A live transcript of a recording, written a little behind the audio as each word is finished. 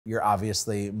You're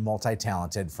obviously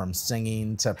multi-talented, from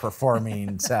singing to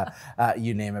performing to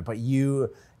you name it, but you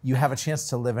have a chance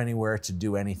to live anywhere, to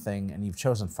do anything, and you've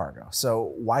chosen Fargo.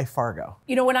 So why Fargo?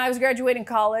 You know, when I was graduating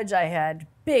college, I had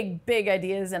big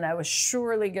ideas, and I was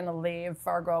surely gonna leave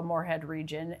Fargo-Moorhead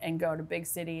region and go to big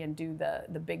city and do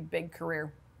the big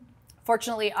career.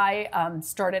 Fortunately, I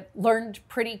learned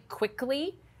pretty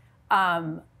quickly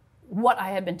what I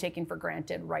had been taking for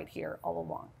granted right here all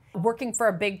along. Working for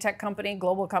a big tech company,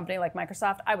 global company like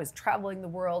Microsoft, I was traveling the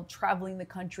world, traveling the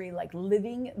country, like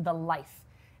living the life.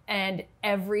 And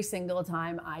every single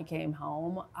time I came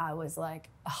home, I was like,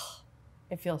 oh,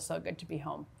 it feels so good to be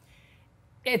home.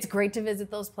 It's great to visit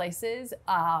those places,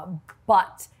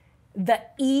 but the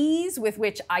ease with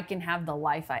which I can have the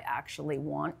life I actually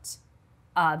want,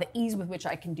 the ease with which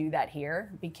I can do that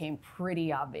here became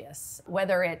pretty obvious.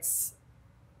 Whether it's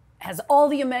has all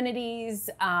the amenities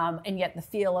and yet the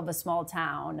feel of a small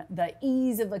town, the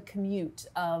ease of a commute,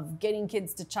 of getting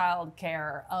kids to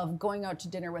childcare, of going out to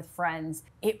dinner with friends.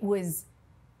 It was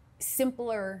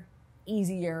simpler,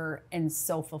 easier, and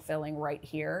so fulfilling right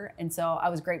here. And so I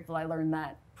was grateful I learned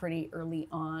that pretty early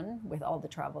on with all the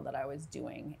travel that I was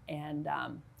doing. And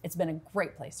it's been a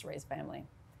great place to raise family.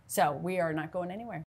 So we are not going anywhere.